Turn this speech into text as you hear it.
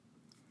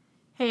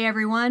Hey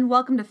everyone,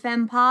 welcome to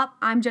Femme Pop.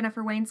 I'm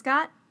Jennifer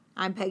Wainscott.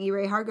 I'm Peggy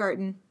Ray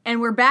Hargarten.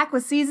 And we're back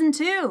with season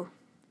 2.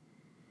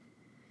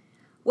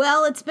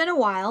 Well, it's been a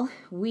while.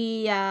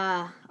 We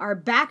are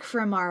back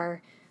from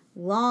our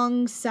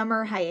long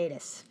summer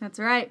hiatus. That's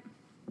right.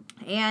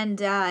 And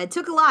it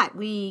took a lot.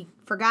 We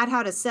forgot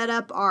how to set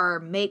up our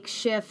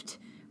makeshift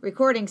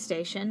recording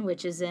station,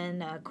 which is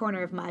in a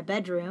corner of my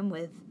bedroom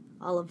with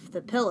all of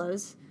the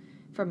pillows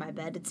for my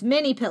bed. It's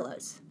many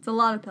pillows. It's a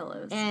lot of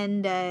pillows.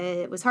 And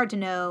it was hard to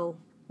know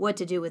what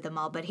to do with them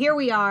all. But here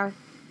we are,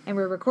 and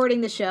we're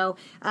recording the show.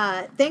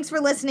 Thanks for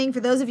listening.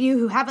 For those of you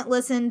who haven't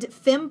listened,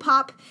 Femme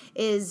Pop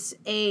is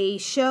a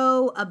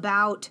show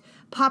about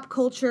pop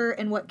culture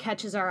and what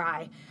catches our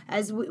eye.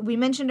 As we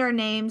mentioned our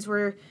names,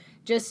 we're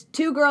just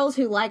two girls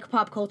who like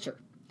pop culture.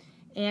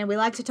 And we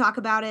like to talk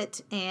about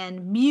it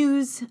and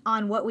muse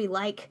on what we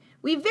like.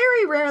 We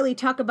very rarely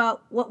talk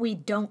about what we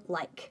don't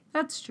like.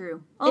 That's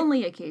true.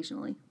 Only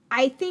occasionally.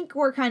 I think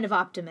we're kind of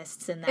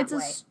optimists in that way. It's a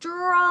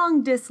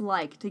strong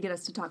dislike to get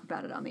us to talk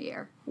about it on the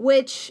air.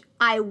 Which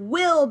I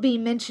will be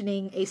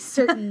mentioning a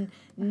certain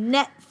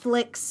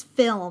Netflix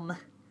film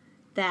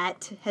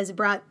that has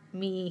brought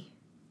me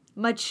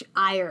much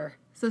ire.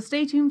 So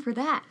stay tuned for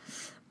that.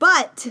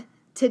 But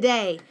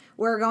today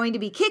we're going to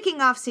be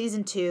kicking off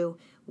season 2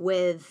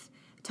 with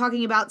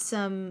talking about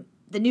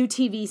the new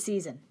TV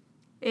season.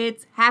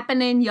 It's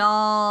happening,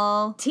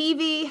 y'all.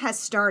 TV has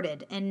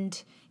started,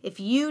 and if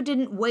you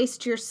didn't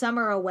waste your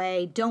summer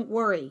away, don't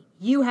worry.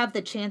 You have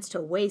the chance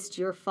to waste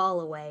your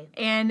fall away.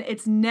 And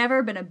it's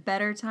never been a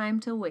better time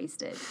to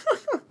waste it.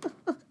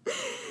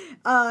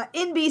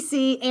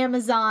 NBC,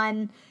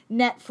 Amazon,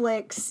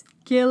 Netflix.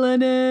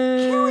 Killing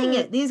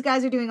it. These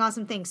guys are doing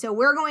awesome things. So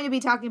we're going to be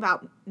talking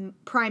about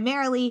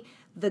primarily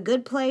The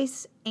Good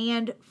Place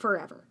and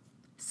Forever.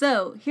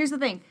 So here's the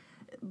thing.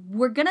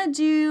 We're going to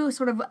do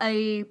sort of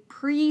a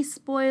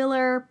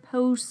pre-spoiler,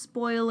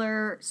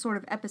 post-spoiler sort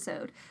of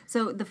episode.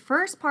 So the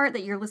first part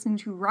that you're listening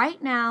to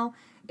right now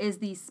is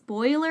the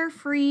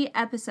spoiler-free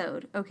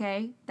episode,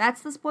 okay?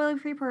 That's the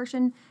spoiler-free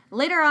portion.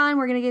 Later on,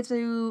 we're going to get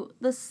to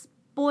the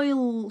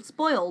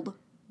spoilery.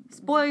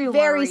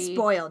 Very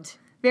spoiled.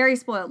 Very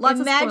spoiled.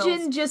 Lots of spoils.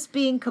 Imagine just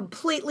being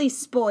completely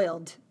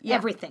spoiled. Yeah.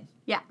 Everything.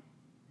 Yeah.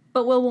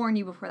 But we'll warn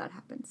you before that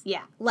happens.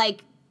 Yeah.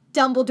 Like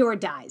Dumbledore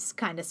dies,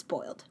 kind of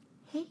spoiled.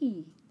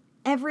 Hey.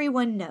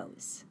 Everyone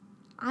knows.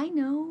 I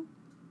know.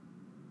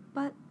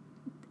 But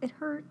it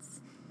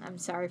hurts. I'm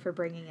sorry for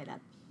bringing it up.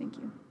 Thank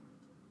you.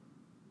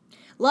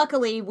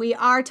 Luckily, we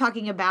are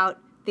talking about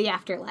the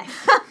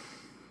afterlife.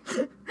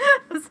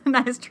 That's a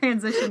nice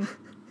transition.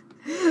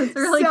 It's a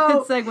really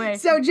good segue.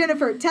 So,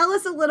 Jennifer, tell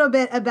us a little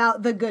bit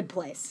about The Good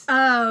Place.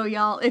 Oh,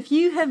 y'all, if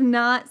you have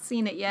not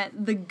seen it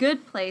yet, The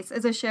Good Place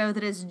is a show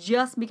that has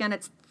just begun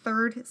its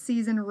 3rd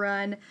season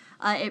run.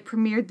 It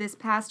premiered this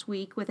past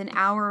week with an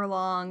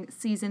hour-long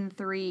season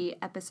 3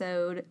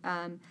 episode.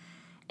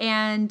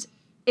 And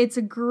it's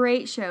a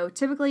great show.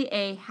 Typically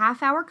a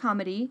half-hour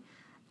comedy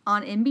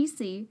on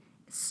NBC,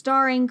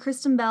 starring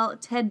Kristen Bell,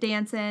 Ted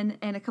Danson,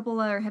 and a couple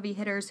other heavy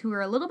hitters who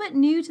are a little bit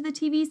new to the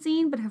TV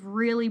scene but have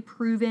really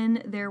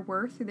proven their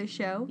worth through the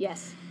show.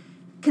 Yes.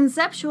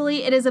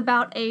 Conceptually, it is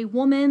about a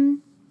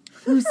woman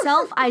who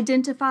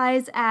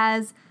self-identifies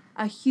as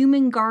a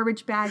human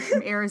garbage bag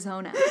from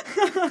Arizona.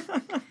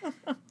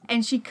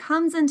 And she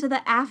comes into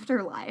the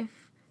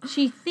afterlife.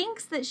 She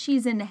thinks that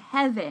she's in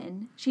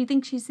heaven. She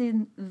thinks she's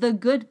in the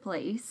good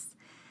place.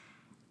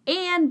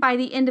 And by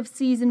the end of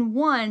season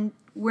 1,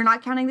 we're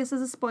not counting this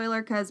as a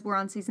spoiler because we're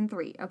on season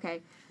 3,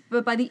 okay?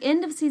 But by the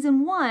end of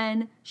season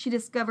 1, she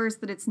discovers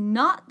that it's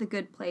not the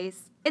good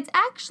place. It's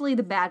actually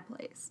the bad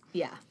place.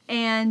 Yeah.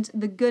 And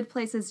the good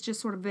place has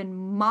just sort of been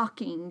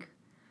mocking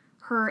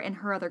her and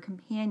her other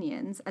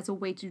companions as a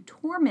way to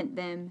torment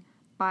them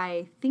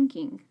by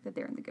thinking that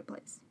they're in the good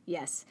place.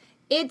 Yes.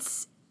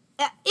 It's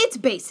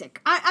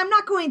basic. I'm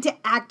not going to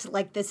act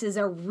like this is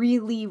a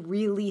really,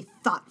 really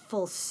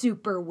thoughtful,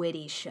 super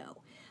witty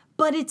show.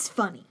 But it's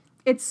funny.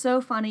 It's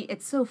so funny.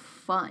 It's so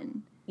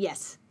fun.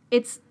 Yes.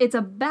 It's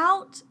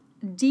about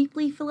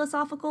deeply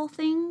philosophical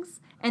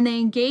things, and they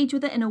engage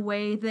with it in a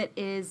way that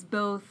is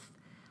both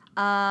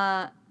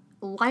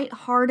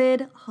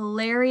lighthearted,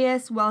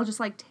 hilarious, while just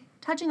like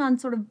touching on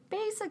sort of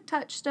basic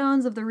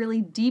touchstones of the really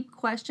deep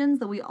questions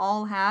that we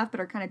all have but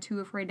are kind of too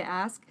afraid to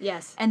ask.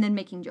 Yes. And then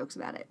making jokes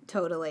about it.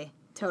 Totally.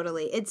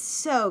 It's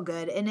so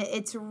good, and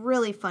it's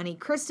really funny.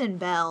 Kristen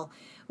Bell,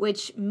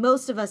 which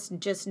most of us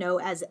just know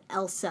as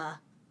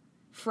Elsa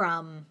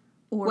from...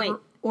 Or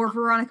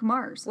Veronica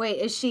Mars. Wait,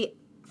 is she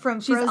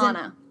from She's Frozen?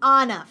 Anna.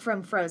 Anna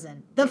from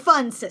Frozen. The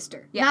fun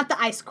sister, not the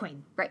Ice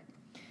Queen. Right.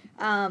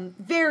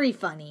 Very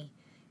funny.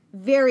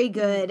 Very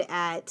good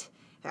at...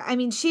 I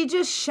mean, she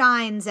just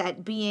shines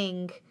at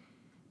being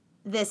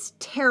this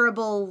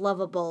terrible,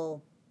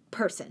 lovable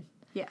person.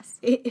 Yes.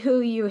 Who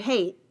you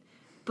hate,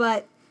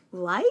 but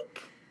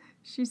like?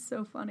 She's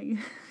so funny.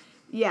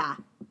 Yeah.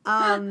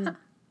 The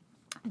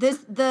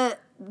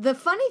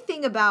funny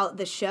thing about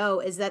the show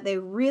is that they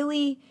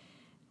really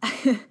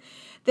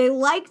they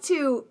like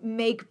to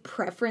make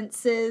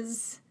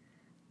preferences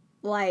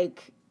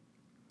like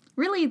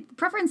really,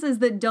 preferences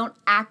that don't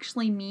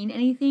actually mean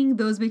anything,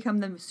 those become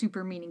the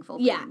super meaningful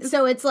things. Yeah,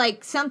 so it's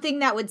like something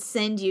that would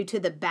send you to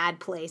the bad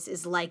place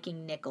is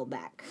liking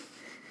Nickelback.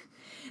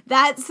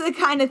 That's the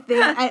kind of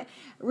thing.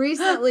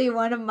 Recently,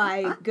 one of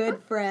my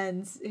good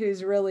friends,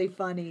 who's really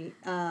funny,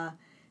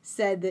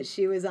 said that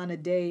she was on a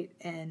date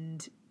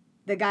and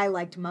the guy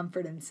liked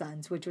Mumford and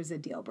Sons, which was a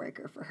deal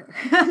breaker for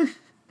her.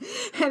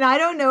 And I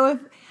don't know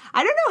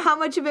how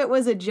much of it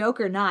was a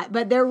joke or not,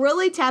 but they're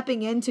really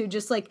tapping into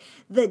just like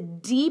the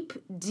deep,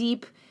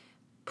 deep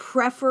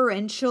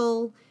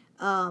preferential,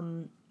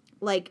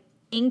 like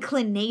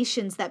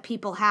inclinations that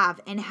people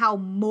have and how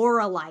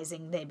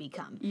moralizing they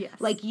become. Yes.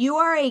 Like you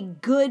are a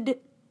good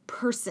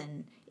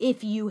person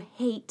if you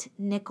hate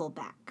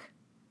Nickelback.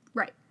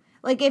 Right.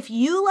 Like if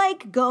you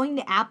like going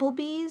to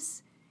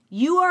Applebee's,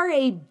 you are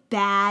a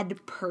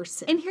bad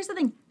person. And here's the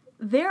thing.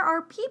 There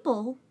are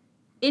people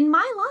in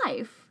my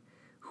life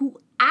who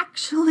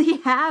actually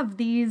have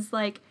these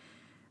like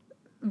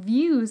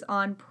views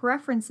on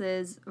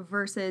preferences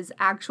versus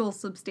actual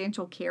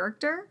substantial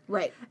character.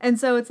 Right. And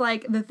so it's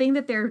like the thing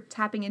that they're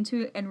tapping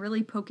into and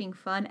really poking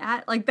fun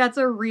at, like that's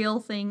a real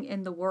thing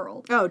in the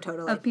world. Oh,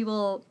 totally. Of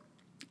people.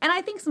 And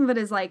I think some of it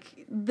is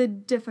like the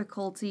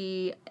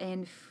difficulty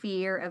and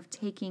fear of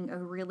taking a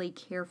really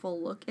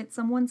careful look at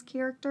someone's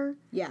character.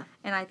 Yeah.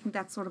 And I think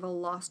that's sort of a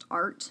lost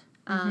art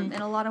in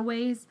a lot of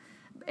ways.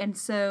 And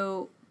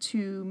so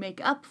to make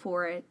up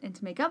for it and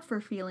to make up for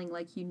feeling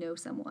like you know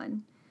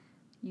someone,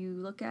 you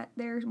look at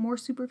their more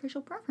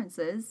superficial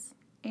preferences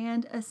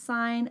and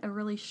assign a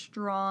really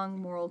strong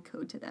moral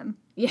code to them.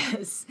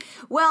 Yes.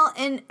 Well,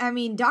 and I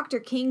mean, Dr.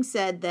 King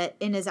said that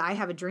in his I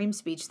Have a Dream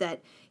speech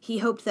that he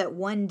hoped that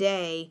one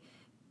day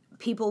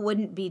people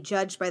wouldn't be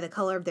judged by the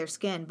color of their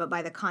skin, but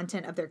by the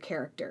content of their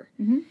character.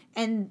 Mm-hmm.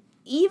 And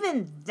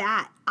even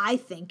that, I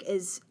think,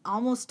 is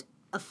almost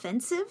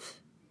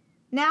offensive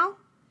now.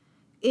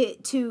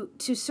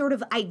 To sort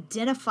of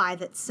identify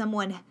that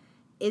someone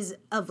is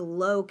of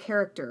low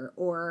character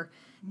or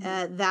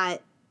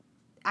that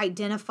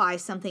identify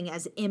something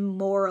as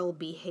immoral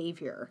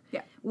behavior.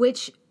 Yeah.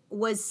 Which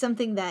was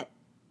something that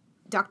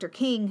Dr.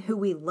 King, who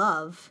we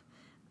love,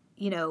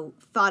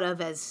 thought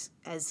of as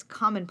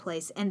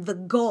commonplace and the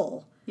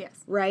goal.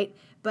 Yes. Right?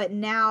 But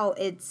now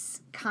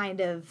it's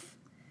kind of,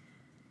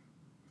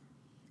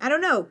 I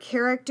don't know,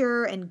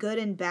 character and good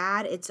and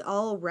bad, it's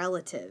all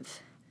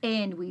relative.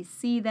 And we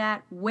see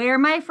that where,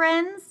 my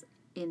friends?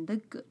 In The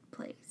Good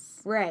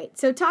Place. Right.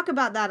 So talk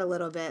about that a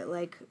little bit.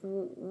 Like,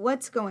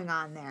 what's going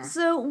on there?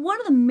 So one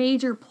of the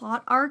major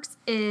plot arcs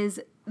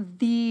is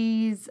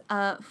these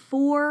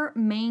 4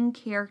 main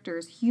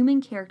characters,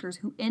 human characters,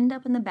 who end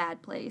up in the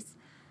bad place,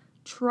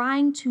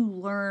 trying to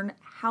learn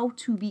how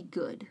to be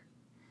good.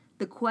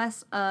 The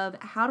quest of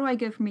how do I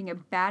go from being a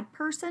bad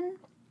person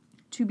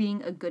to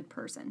being a good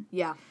person.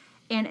 Yeah.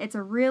 And it's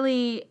a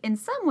really, in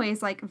some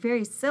ways, like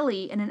very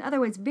silly, and in other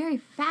ways, very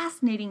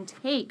fascinating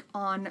take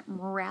on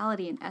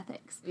morality and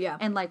ethics. Yeah.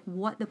 And like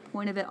what the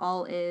point of it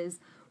all is,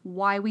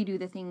 why we do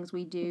the things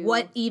we do.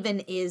 What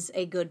even is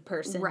a good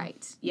person?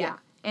 Right. Yeah.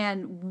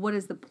 And what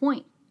is the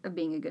point of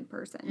being a good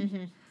person?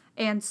 Mm-hmm.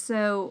 And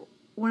so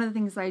one of the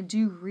things that I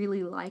do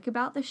really like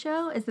about the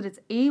show is that it's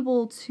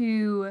able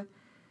to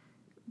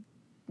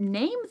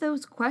name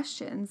those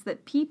questions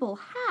that people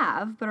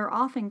have but are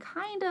often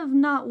kind of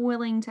not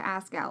willing to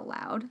ask out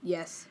loud.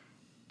 Yes.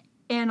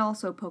 And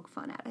also poke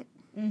fun at it.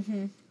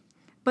 Mm-hmm.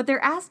 But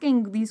they're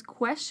asking these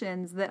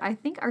questions that I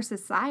think our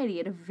society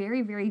at a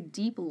very, very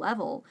deep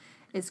level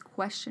is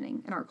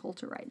questioning in our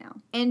culture right now.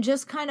 And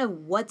just kind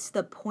of what's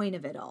the point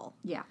of it all?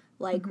 Yeah.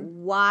 Like,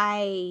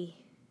 why,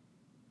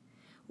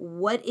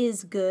 what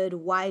is good?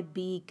 Why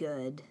be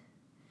good?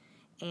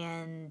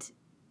 And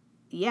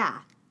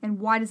yeah. And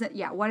why does it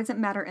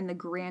matter in the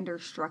grander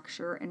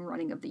structure and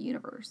running of the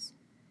universe?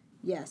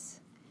 Yes,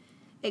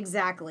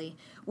 exactly.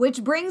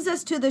 Which brings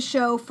us to the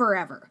show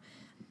Forever.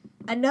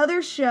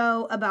 Another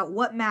show about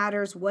what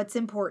matters, what's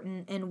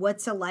important, and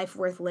what's a life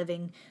worth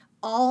living,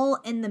 all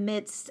in the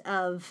midst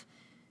of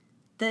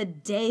the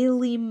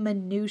daily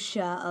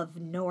minutia of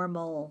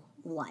normal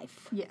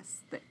life.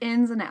 Yes, the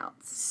ins and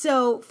outs.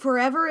 So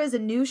Forever is a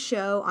new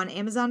show on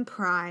Amazon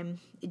Prime.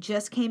 It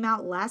just came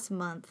out last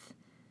month.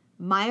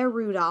 Maya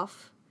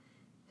Rudolph,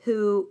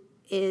 who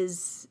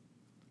is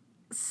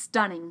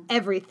stunning.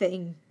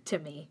 Everything to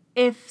me.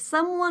 If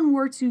someone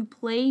were to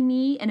play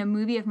me in a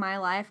movie of my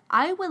life,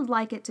 I would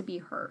like it to be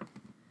her.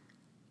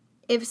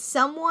 If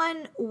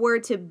someone were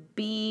to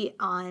be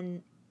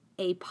on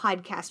a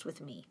podcast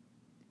with me,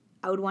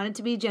 I would want it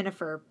to be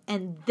Jennifer,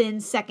 and then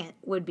second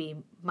would be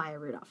Maya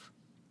Rudolph.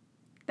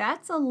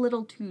 That's a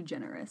little too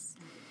generous.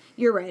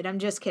 You're right. I'm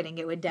just kidding.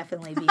 It would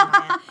definitely be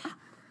Maya.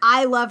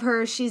 I love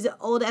her. She's an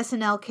old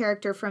SNL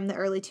character from the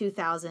early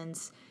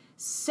 2000s.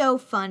 So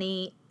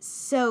funny,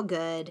 so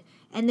good.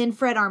 And then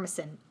Fred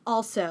Armisen,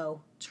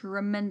 also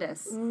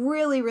tremendous.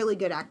 Really, really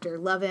good actor.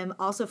 Love him.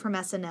 Also from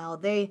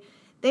SNL.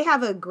 They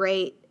have a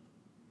great...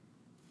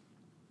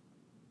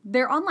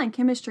 Their online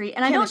chemistry,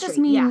 and I don't just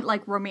mean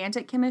like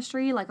romantic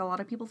chemistry like a lot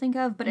of people think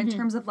of, but in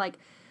terms of like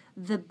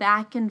the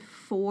back and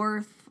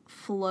forth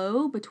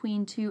flow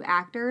between two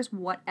actors,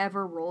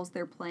 whatever roles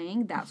they're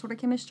playing, that sort of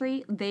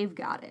chemistry, they've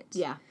got it.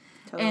 Yeah.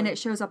 Totally. And it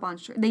shows up on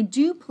they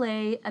do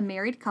play a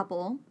married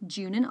couple,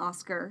 June and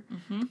Oscar.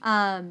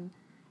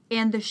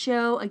 And the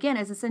show, again,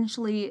 is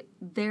essentially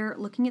they're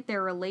looking at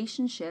their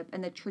relationship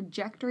and the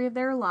trajectory of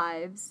their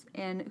lives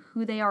and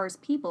who they are as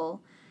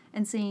people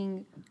and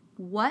seeing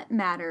what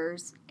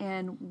matters,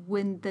 and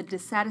when the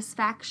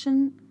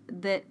dissatisfaction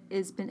that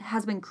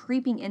has been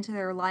creeping into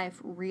their life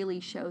really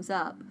shows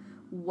up,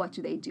 what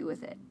do they do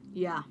with it?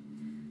 Yeah.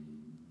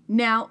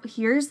 Now,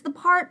 here's the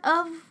part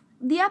of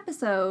the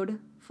episode,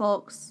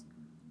 folks,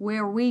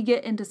 where we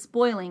get into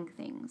spoiling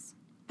things.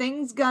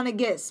 Things gonna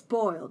get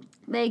spoiled.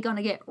 They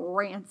gonna get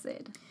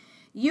rancid.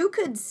 You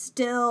could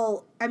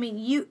still, I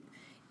mean,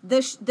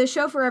 the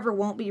show forever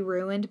won't be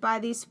ruined by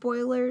these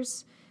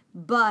spoilers,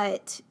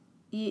 but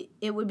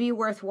it would be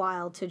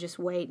worthwhile to just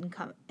wait and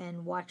come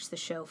and watch the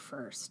show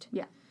first.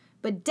 Yeah.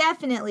 But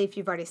definitely, if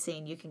you've already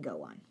seen, you can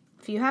go on.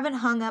 If you haven't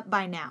hung up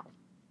by now,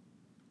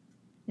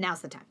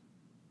 now's the time.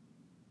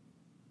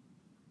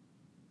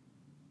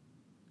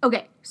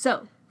 Okay,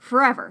 so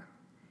Forever.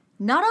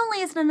 Not only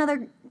is it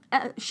another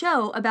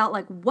show about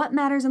like what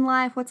matters in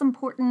life, what's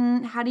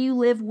important, how do you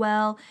live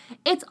well,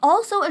 it's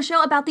also a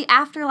show about the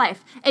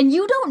afterlife. And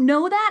you don't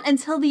know that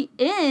until the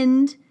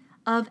end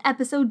of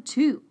episode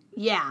 2.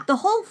 Yeah. The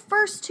whole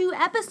first 2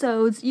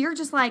 episodes, you're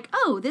just like,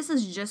 oh, this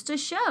is just a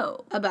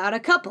show. About a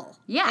couple.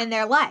 Yeah. And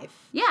their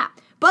life. Yeah.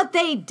 But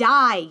they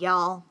die,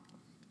 y'all.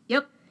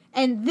 Yep.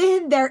 And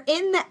then they're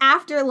in the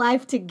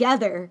afterlife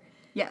together.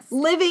 Yes.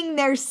 Living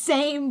their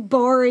same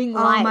boring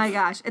life. Oh my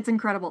gosh, it's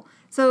incredible.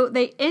 So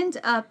they end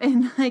up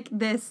in like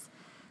this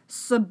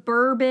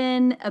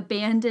suburban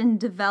abandoned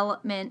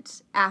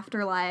development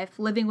afterlife,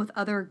 living with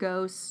other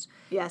ghosts.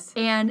 Yes.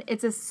 And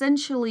it's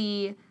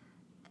essentially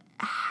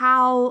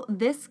how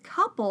this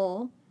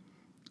couple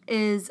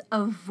is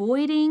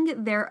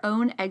avoiding their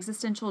own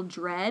existential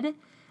dread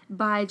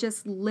by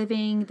just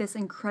living this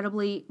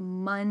incredibly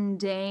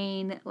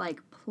mundane, like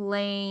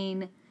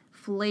plain,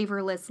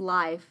 flavorless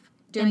life.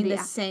 Doing the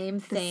same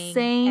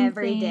thing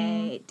every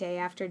day, day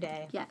after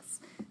day.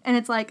 Yes. And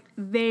it's like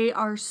they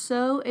are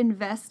so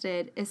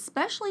invested,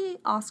 especially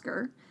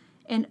Oscar,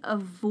 in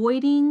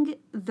avoiding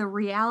the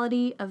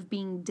reality of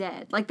being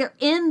dead. Like they're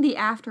in the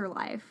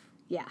afterlife.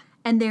 Yeah.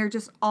 And they're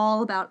just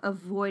all about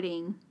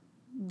avoiding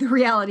the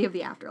reality of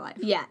the afterlife.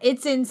 Yeah,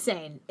 it's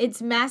insane.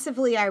 It's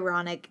massively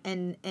ironic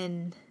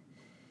and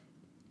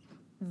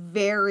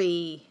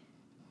very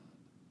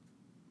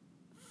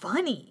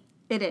funny.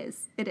 It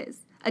is. It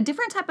is. A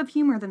different type of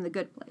humor than The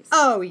Good Place.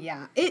 Oh,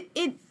 yeah.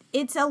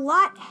 It's a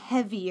lot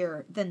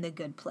heavier than The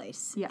Good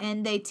Place. Yeah.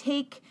 And they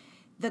take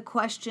the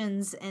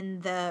questions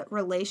and the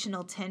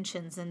relational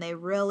tensions and they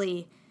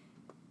really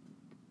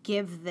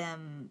give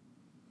them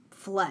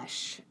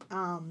flesh.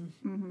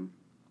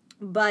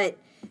 But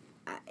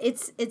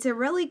it's a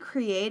really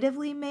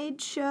creatively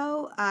made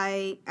show.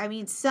 I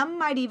mean, some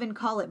might even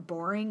call it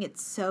boring.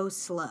 It's so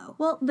slow.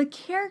 Well, the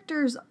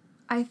characters,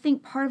 I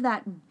think part of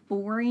that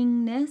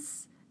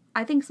boringness,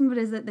 I think some of it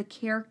is that the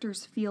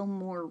characters feel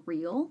more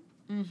real.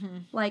 Mm-hmm.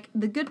 Like,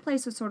 The Good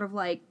Place is sort of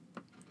like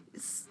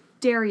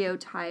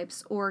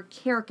stereotypes or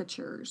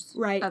caricatures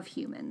of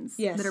humans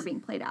that are being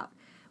played out.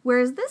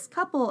 Whereas this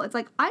couple, it's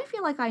like, I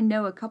feel like I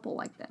know a couple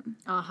like them.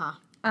 Uh-huh.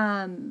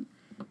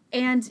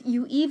 And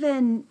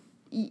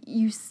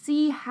you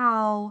see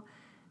how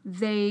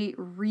they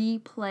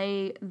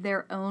replay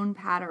their own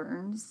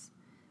patterns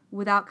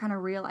without kind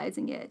of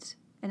realizing it.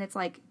 And it's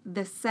like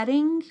the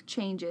setting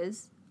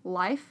changes,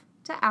 life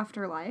to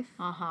afterlife,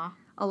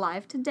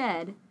 alive to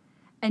dead,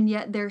 and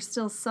yet there's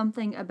still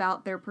something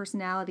about their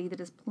personality that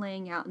is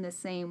playing out in the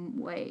same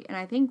way. And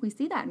I think we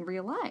see that in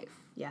real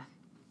life. Yeah.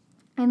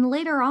 And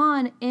later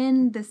on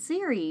in the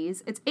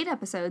series, it's 8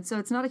 episodes, so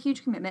it's not a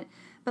huge commitment,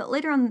 but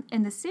later on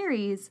in the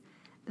series,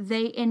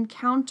 they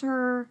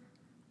encounter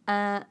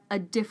a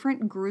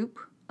different group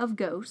of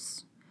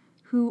ghosts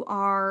who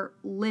are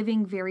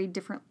living very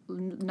different,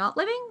 not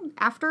living,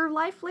 after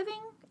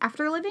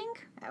living?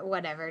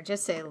 Whatever,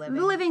 just say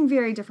living. Living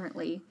very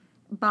differently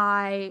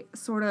by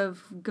sort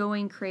of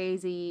going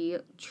crazy,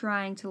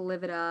 trying to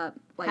live it up.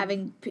 Like,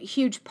 having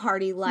huge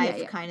party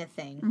life kind of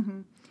thing.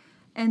 Mm-hmm.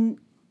 And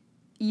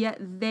yet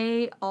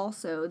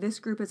this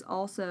group is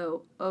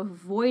also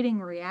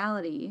avoiding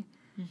reality,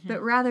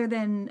 but rather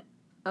than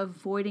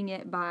avoiding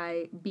it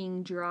by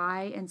being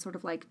dry and sort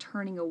of like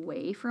turning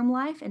away from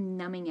life and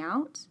numbing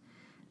out,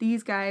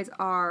 these guys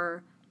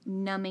are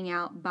numbing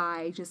out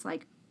by just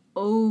like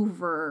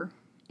over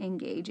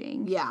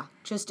engaging. Yeah,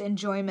 just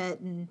enjoyment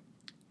and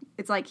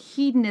it's like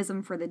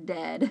hedonism for the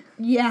dead.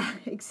 Yeah,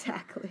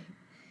 exactly.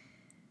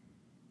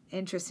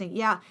 Interesting.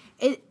 Yeah.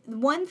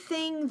 One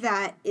thing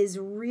that is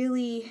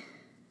really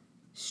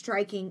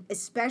striking,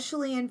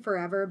 especially in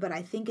Forever, but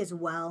I think as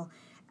well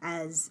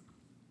as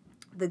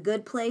The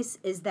Good Place,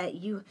 is that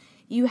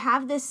you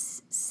have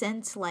this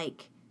sense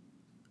like,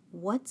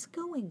 what's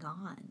going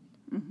on?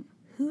 Mm-hmm.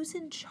 Who's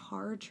in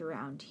charge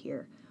around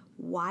here?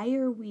 Why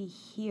are we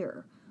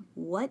here?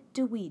 What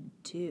do we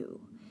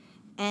do?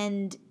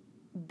 And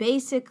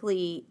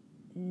basically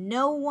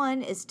no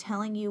one is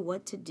telling you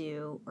what to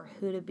do or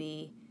who to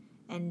be,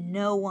 and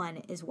no one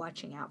is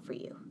watching out for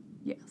you.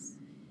 Yes.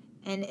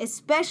 And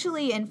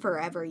especially in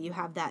Forever, you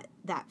have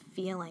that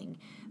feeling,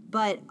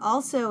 but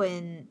also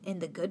in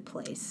The Good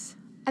Place.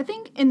 I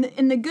think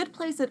in the Good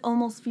Place, it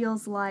almost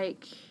feels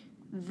like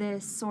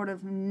this sort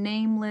of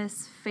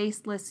nameless,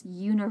 faceless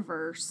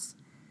universe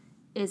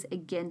is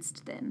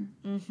against them.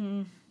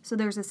 Mm-hmm. So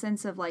there's a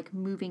sense of like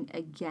moving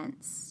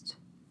against,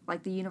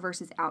 like the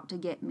universe is out to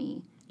get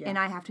me, and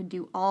I have to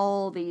do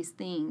all these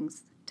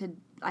things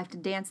I have to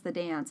dance the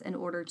dance in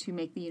order to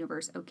make the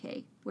universe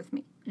okay with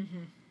me.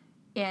 Mm-hmm.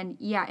 And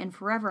yeah, in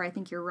Forever, I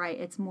think you're right.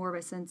 It's more of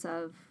a sense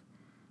of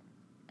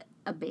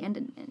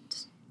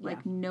abandonment.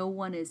 Like, no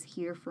one is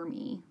here for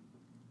me.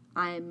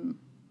 I'm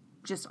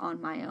just on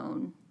my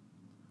own.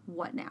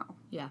 What now?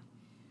 Yeah.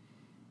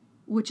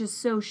 Which is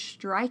so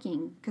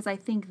striking, because I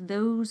think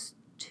those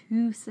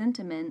two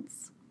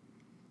sentiments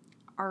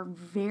are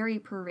very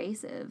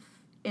pervasive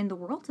in the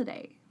world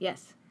today.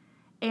 Yes.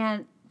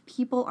 And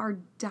people are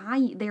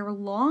dying. They're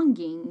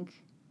longing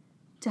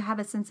to have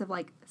a sense of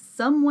like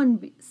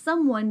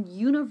someone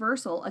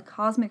universal, a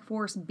cosmic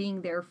force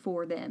being there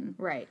for them.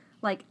 Right.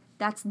 Like,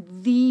 that's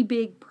the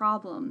big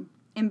problem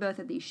in both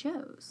of these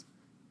shows.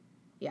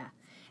 Yeah.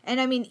 And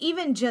I mean,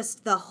 even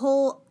just the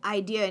whole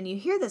idea, and you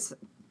hear this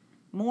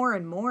more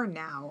and more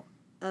now,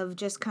 of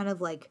just kind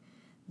of like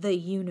the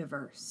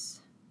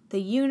universe.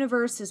 The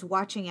universe is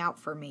watching out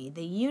for me.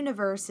 The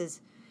universe is,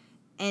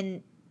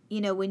 and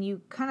you know, when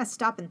you kind of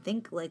stop and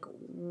think, like,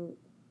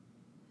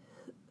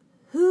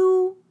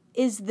 who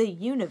is the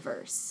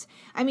universe?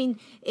 I mean,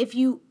 if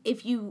you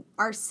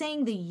are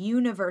saying the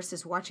universe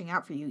is watching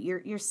out for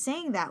you, you're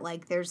saying that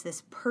like there's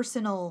this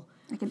personal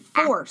Like an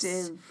force,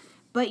 active...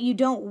 but you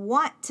don't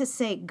want to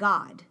say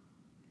God.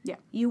 Yeah.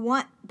 You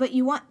want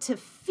to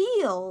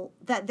feel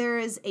that there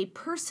is a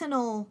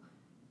personal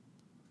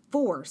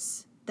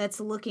force that's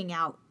looking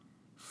out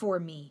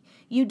for me.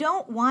 You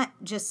don't want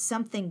just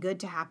something good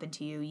to happen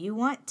to you. You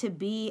want to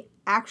be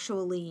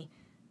actually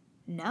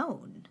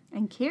known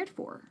and cared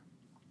for.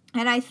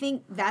 And I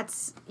think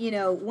that's, you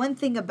know, one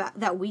thing about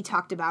that we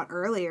talked about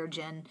earlier,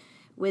 Jen,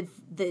 with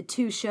the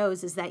two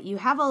shows, is that you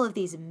have all of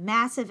these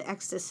massive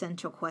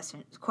existential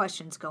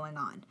questions going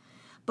on.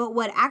 But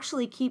what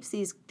actually keeps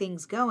these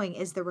things going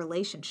is the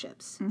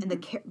relationships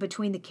and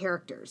between the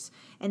characters.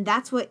 And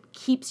that's what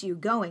keeps you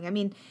going. I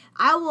mean,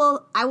 I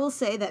will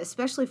say that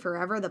especially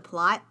Forever, the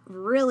plot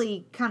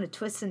really kind of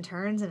twists and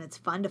turns, and it's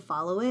fun to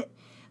follow it.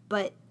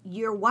 But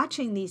you're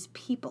watching these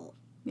people.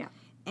 Yeah.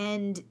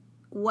 And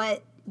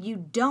what you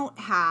don't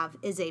have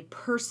is a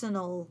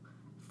personal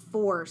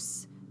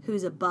force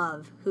who's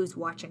above, who's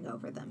watching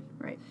over them.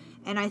 Right.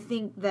 And I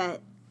think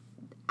that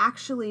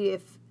actually,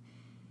 if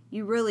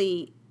you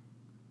really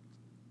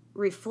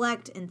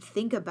reflect and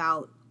think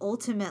about,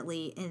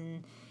 ultimately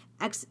in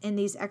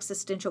these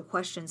existential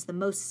questions, the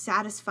most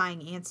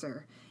satisfying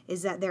answer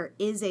is that there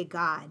is a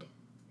God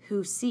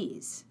who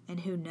sees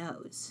and who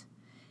knows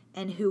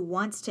and who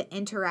wants to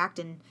interact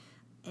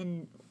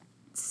and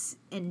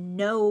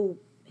know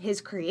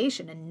his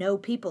creation and know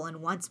people, and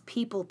wants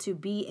people to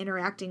be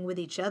interacting with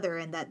each other,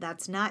 and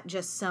that's not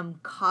just some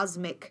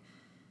cosmic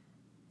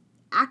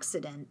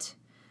accident,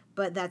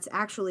 but that's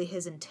actually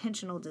his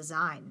intentional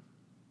design.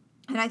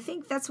 And I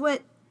think that's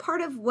what part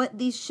of what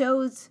these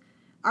shows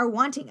are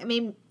wanting. I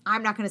mean,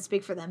 I'm not going to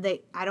speak for them.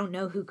 I don't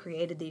know who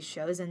created these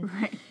shows, and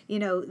right. You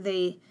know,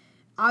 they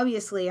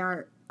obviously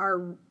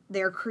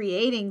they're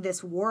creating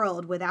this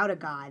world without a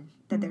God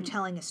that they're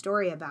telling a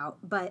story about.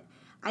 But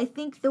I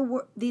think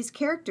these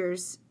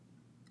characters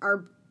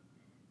are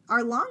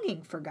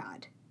longing for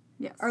God.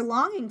 Yes. Are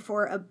longing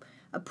for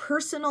a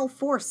personal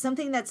force,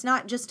 something that's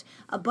not just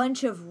a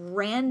bunch of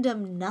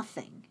random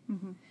nothing,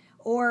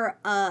 or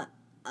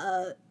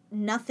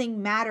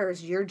nothing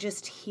matters. You're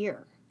just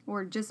here,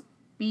 or just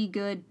be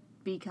good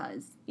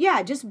because.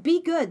 Yeah, just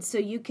be good so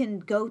you can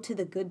go to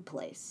the good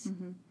place,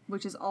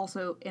 which is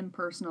also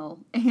impersonal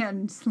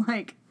and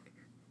like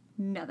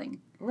nothing.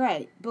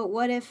 Right. But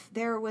what if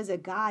there was a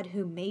God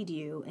who made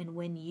you, and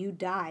when you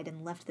died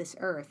and left this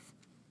earth,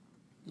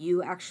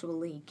 you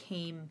actually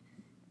came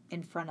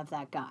in front of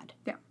that God?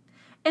 Yeah.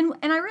 And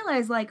I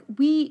realize, like,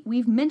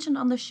 we've mentioned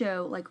on the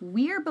show, like,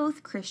 we are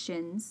both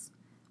Christians.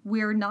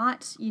 We're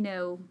not, you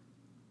know,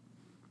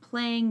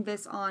 playing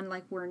this on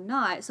like we're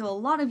not. So a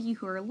lot of you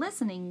who are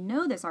listening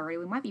know this already.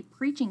 We might be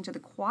preaching to the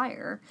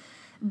choir.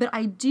 But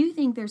I do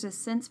think there's a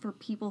sense for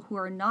people who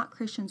are not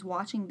Christians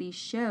watching these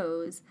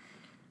shows,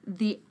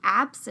 the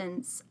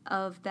absence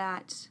of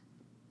that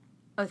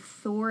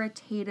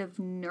authoritative,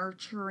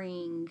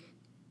 nurturing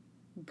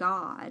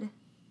God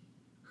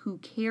who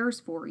cares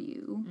for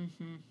you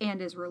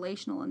and is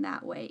relational in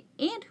that way,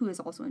 and who is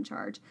also in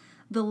charge.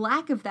 The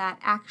lack of that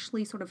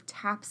actually sort of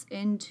taps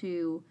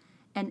into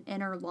an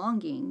inner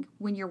longing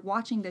when you're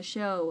watching the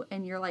show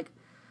and you're like,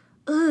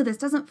 ugh, this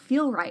doesn't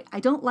feel right. I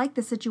don't like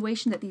the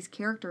situation that these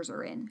characters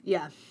are in.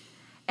 Yeah.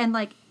 And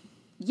like,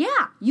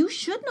 yeah, you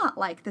should not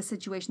like the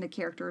situation the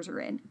characters are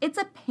in. It's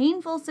a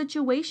painful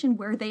situation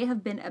where they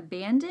have been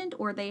abandoned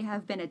or they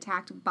have been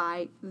attacked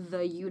by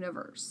the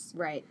universe.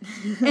 Right.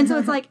 And so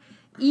it's like,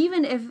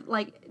 even if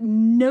like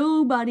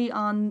nobody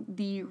on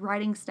the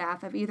writing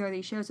staff of either of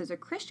these shows is a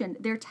Christian,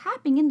 they're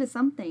tapping into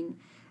something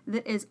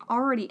that is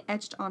already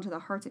etched onto the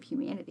hearts of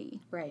humanity.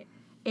 Right.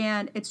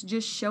 And it's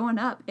just showing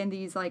up in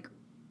these like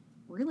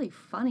really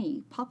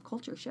funny pop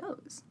culture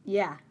shows.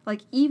 Yeah.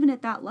 Like even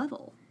at that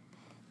level.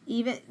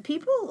 Even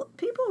people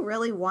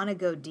really want to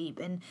go deep,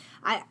 and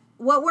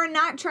what we're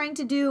not trying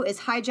to do is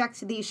hijack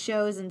these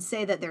shows and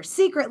say that they're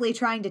secretly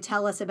trying to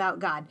tell us about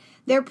God.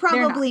 They're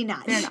probably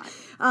not. They're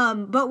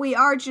not. But we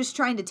are just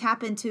trying to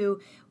tap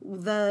into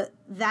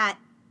that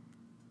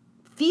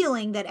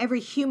feeling that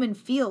every human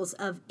feels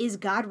of, is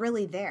God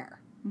really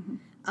there?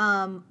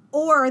 Mm-hmm.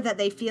 Or that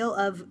they feel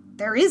of,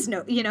 there is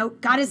no,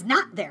 God is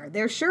not there.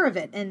 They're sure of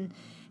it, and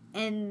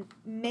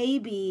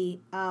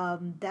maybe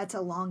that's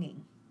a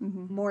longing.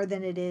 Mm-hmm. More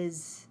than it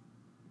is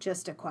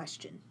just a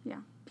question. Yeah.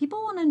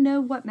 People want to know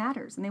what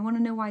matters, and they want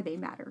to know why they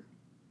matter.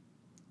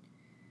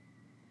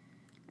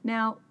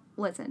 Now,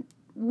 listen,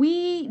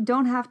 we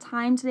don't have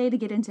time today to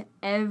get into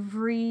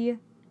every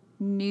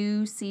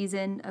new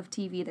season of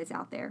TV that's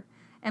out there.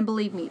 And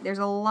believe me, there's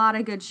a lot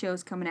of good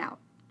shows coming out.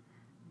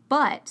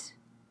 But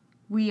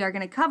we are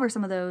going to cover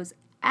some of those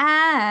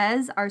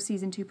as our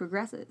season 2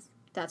 progresses.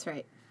 That's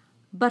right.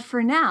 But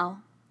for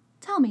now,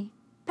 tell me,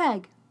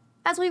 Peg,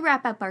 as we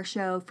wrap up our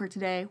show for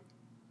today,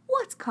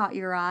 what's caught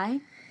your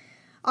eye?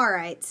 All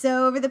right.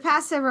 So over the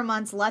past several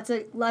months, lots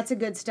of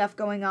good stuff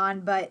going on,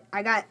 but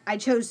I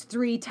chose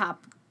 3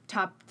 top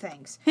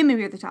things. Hit me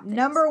with the top things.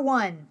 Number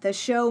 1, the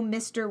show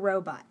Mr.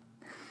 Robot.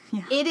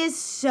 Yeah. It is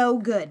so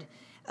good.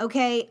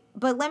 Okay,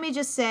 but let me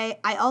just say,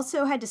 I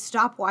also had to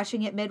stop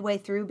watching it midway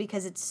through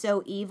because it's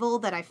so evil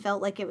that I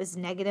felt like it was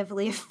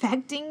negatively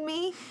affecting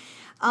me.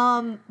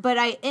 But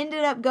I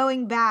ended up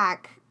going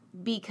back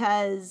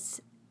because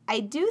I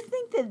do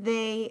think that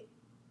they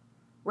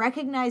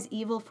recognize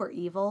evil for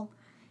evil.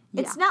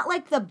 Yeah. It's not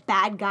like the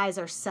bad guys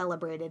are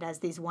celebrated as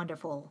these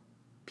wonderful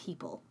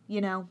people,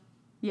 Yeah,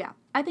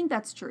 I think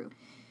that's true.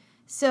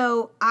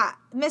 So,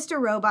 Mr.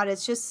 Robot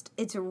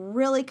it's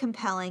really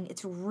compelling.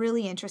 It's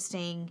really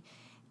interesting.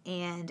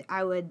 And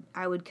I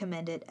would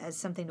commend it as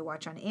something to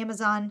watch on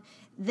Amazon.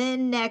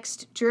 Then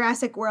next,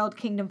 Jurassic World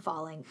Kingdom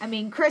Falling. I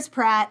mean, Chris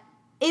Pratt,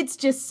 it's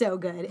just so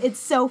good. It's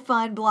so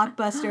fun,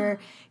 blockbuster,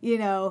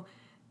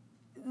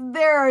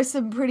 There are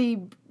some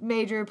pretty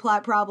major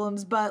plot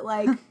problems, but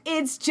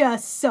it's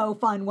just so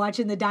fun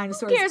watching the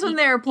dinosaurs. Who cares when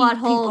there are plot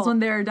holes when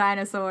there are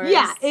dinosaurs?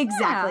 Yeah,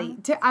 exactly.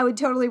 Yeah. I would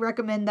totally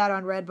recommend that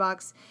on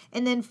Redbox.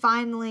 And then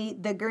finally,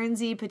 the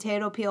Guernsey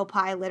Potato Peel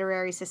Pie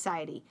Literary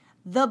Society.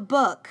 The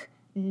book,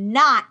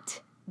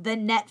 not the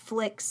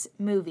Netflix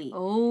movie.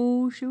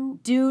 Oh, shoot.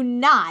 Do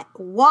not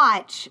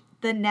watch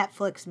the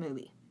Netflix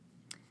movie.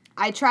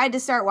 I tried to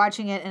start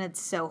watching it, and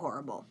it's so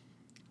horrible.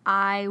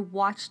 I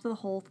watched the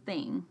whole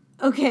thing.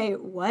 Okay,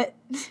 what?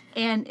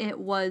 And it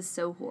was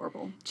so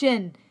horrible.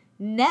 Jen,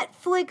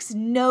 Netflix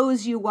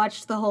knows you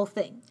watched the whole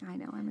thing. I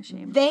know, I'm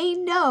ashamed. They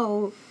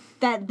know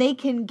that they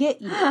can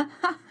get you.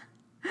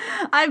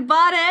 I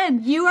bought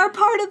in. You are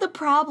part of the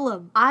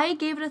problem. I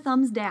gave it a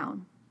thumbs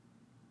down.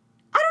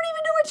 I don't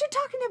even know what you're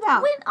talking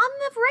about. When on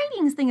the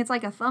ratings thing, it's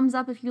like a thumbs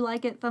up if you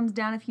like it, thumbs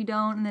down if you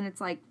don't, and then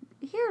it's like,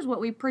 here's what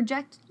we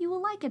project you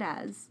will like it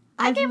as.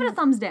 I gave it a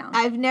thumbs down.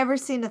 I've never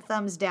seen a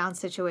thumbs down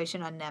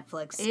situation on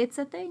Netflix. It's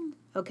a thing.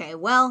 Okay,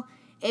 well,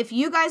 if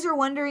you guys are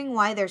wondering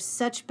why there's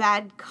such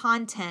bad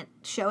content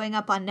showing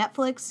up on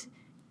Netflix,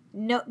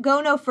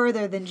 go no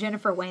further than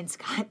Jennifer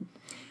Wainscott.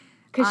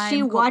 Because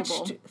she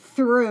watched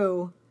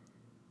through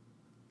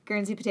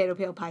Guernsey Potato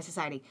Peel Pie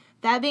Society.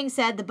 That being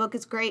said, the book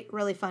is great,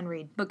 really fun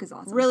read. Book is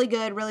awesome. Really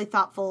good, really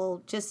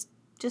thoughtful, just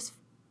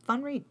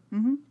fun read.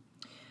 Mm-hmm.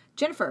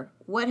 Jennifer,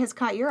 what has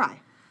caught your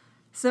eye?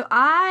 So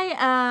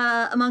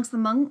I, amongst the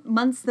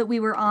months that we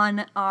were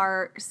on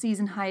our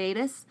season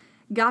hiatus,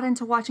 got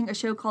into watching a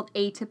show called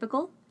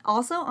Atypical,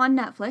 also on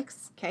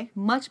Netflix. Okay.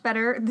 Much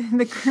better than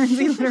the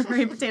Guernsey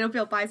Literary Potato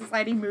Peel Pie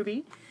Society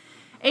movie.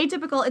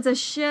 Atypical, it's a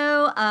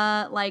show,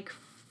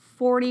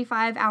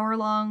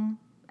 45-hour-long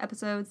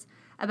episodes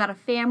about a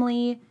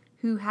family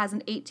who has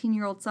an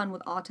 18-year-old son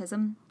with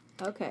autism.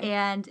 Okay.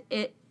 And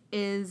it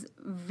is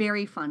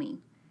very funny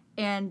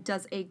and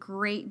does a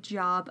great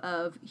job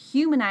of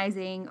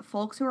humanizing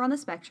folks who are on the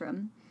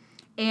spectrum.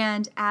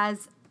 And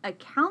as a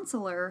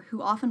counselor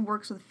who often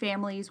works with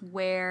families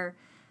where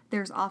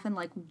there's often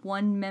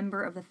one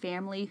member of the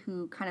family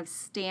who kind of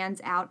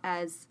stands out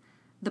as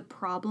the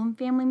problem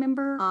family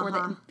member or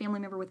the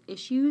family member with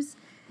issues,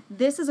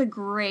 this is a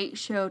great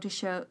show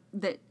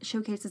that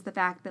showcases the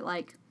fact that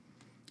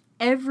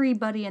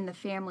everybody in the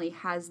family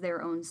has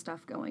their own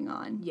stuff going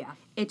on. Yeah.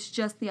 It's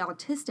just the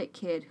autistic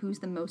kid who's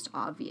the most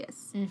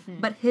obvious. Mm-hmm.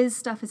 But his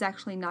stuff is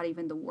actually not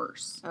even the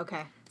worst.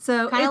 Okay.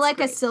 So kind of like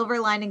great. a Silver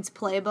Linings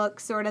Playbook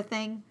sort of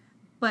thing.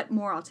 But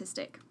more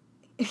autistic.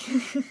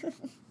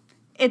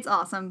 It's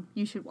awesome.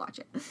 You should watch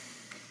it.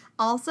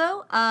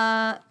 Also,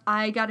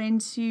 I got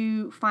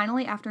into,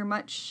 finally, after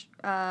much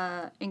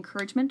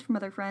encouragement from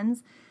other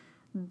friends,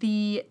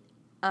 the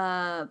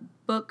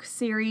book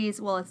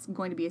series. Well, it's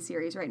going to be a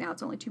series right now.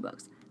 It's only 2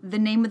 books. The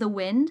Name of the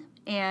Wind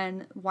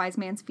and Wise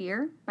Man's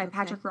Fear by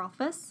Patrick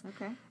Rothfuss.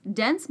 Okay.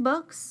 Dense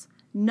books,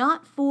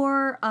 not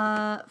for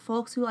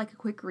folks who like a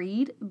quick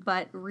read,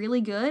 but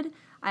really good.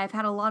 I've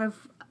had a lot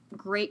of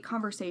great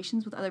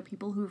conversations with other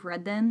people who've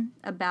read them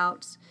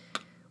about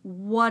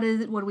what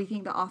do we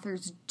think the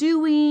author's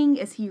doing?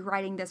 Is he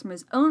writing this from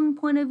his own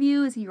point of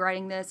view? Is he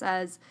writing this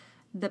as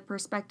the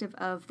perspective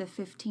of the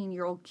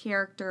 15-year-old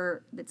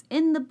character that's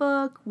in the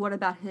book? What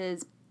about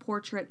his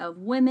portrait of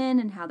women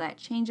and how that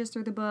changes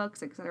through the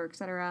books, et cetera, et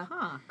cetera.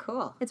 Huh,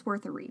 cool. It's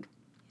worth a read.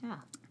 Yeah.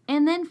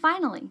 And then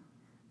finally,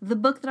 the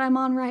book that I'm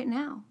on right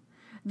now,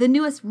 the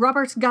newest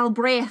Robert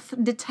Galbraith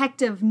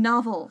detective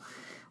novel,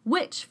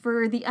 which,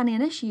 for the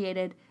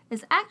uninitiated,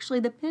 is actually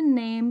the pen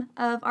name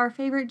of our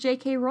favorite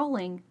J.K.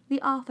 Rowling,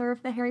 the author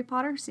of the Harry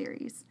Potter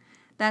series.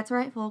 That's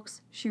right,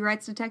 folks. She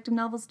writes detective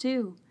novels,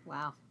 too.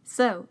 Wow.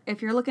 So,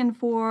 if you're looking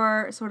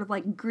for sort of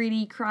like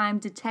gritty crime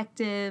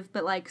detective,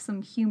 but like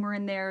some humor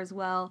in there as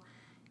well,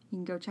 you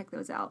can go check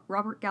those out.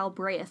 Robert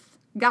Galbraith.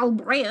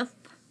 Galbraith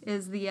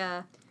is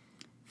the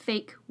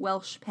fake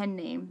Welsh pen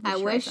name. I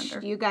wish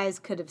you guys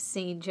could have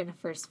seen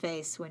Jennifer's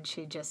face when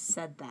she just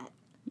said that.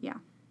 Yeah.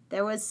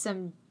 There was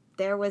some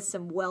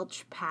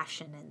Welsh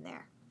passion in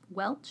there.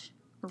 Welch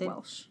or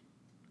Welsh?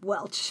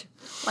 Welch.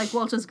 Like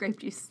Welch's grape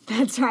juice.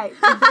 That's right.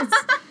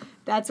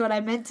 That's what I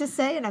meant to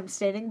say, and I'm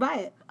standing by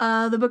it.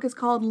 The book is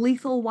called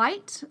Lethal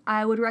White.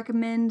 I would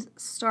recommend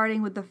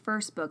starting with the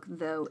first book,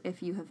 though,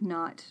 if you have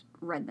not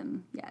read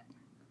them yet.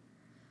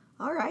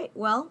 All right.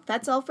 Well,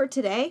 that's all for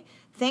today.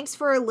 Thanks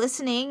for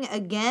listening.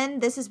 Again,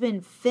 this has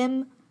been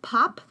Fem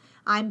Pop.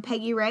 I'm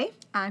Peggy Ray.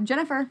 I'm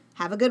Jennifer.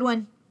 Have a good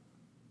one.